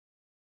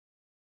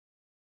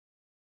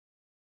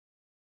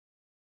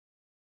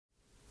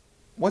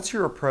What's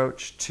your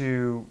approach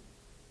to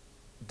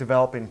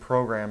developing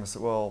programs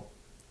that will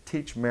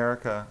teach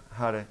America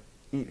how to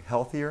eat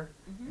healthier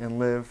and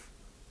live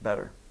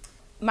better?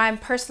 My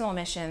personal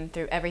mission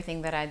through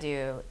everything that I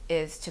do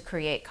is to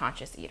create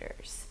conscious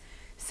eaters.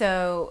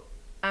 So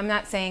I'm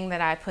not saying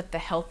that I put the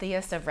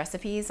healthiest of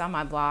recipes on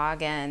my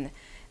blog, and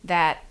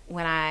that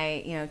when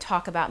I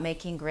talk about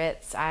making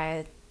grits,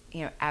 I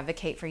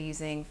advocate for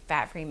using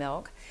fat-free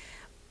milk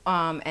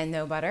and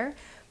no butter.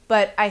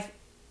 But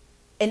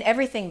in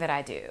everything that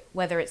I do,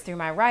 whether it's through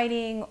my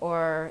writing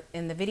or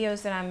in the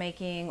videos that I'm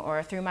making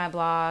or through my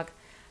blog,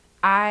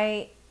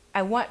 I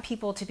want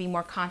people to be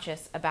more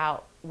conscious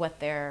about what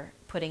they're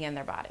putting in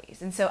their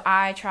bodies. And so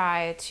I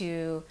try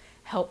to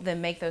help them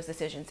make those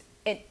decisions.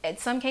 In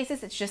some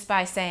cases, it's just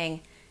by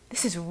saying,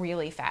 this is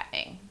really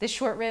fattening. This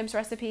short ribs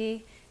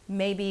recipe,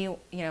 maybe,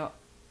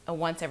 a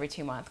once every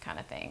 2 month kind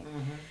of thing.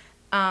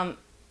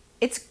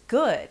 It's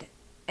good.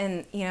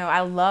 And, I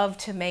love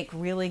to make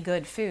really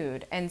good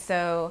food. And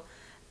so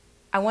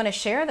I want to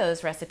share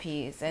those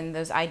recipes and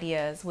those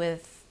ideas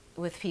with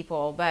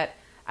people, but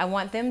I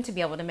want them to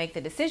be able to make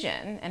the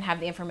decision and have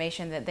the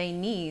information that they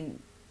need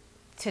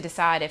to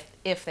decide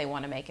if they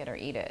want to make it or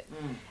eat it.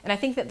 And I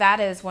think that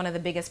is one of the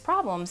biggest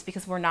problems,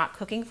 because we're not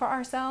cooking for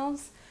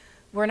ourselves.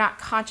 We're not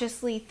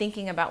consciously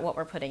thinking about what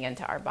we're putting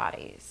into our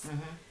bodies.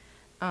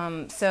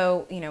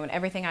 So, in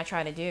everything I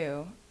try to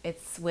do,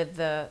 it's with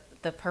the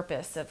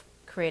purpose of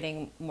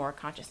creating more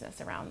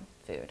consciousness around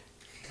food.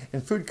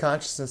 And food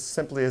consciousness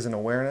simply is an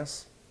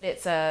awareness.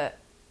 It's an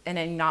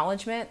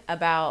acknowledgement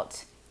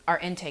about our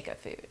intake of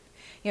food.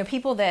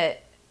 People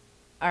that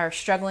are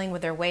struggling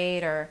with their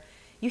weight, or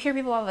you hear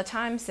people all the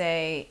time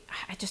say,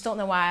 I just don't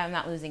know why I'm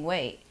not losing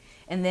weight.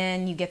 And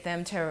then you get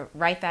them to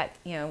write that,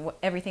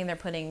 everything they're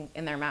putting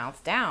in their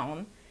mouths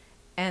down,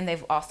 and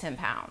they've lost 10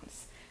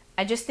 pounds.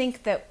 I just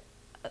think that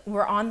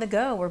we're on the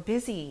go, we're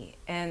busy,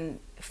 and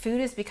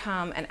food has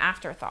become an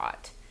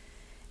afterthought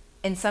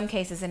in some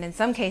cases, and in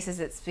some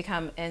cases it's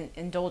become an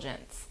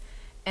indulgence.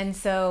 And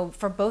so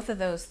for both of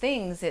those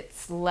things,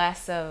 it's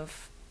less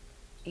of,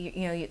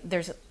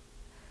 there's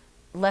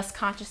less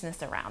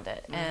consciousness around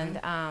it,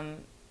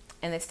 and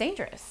it's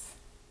dangerous.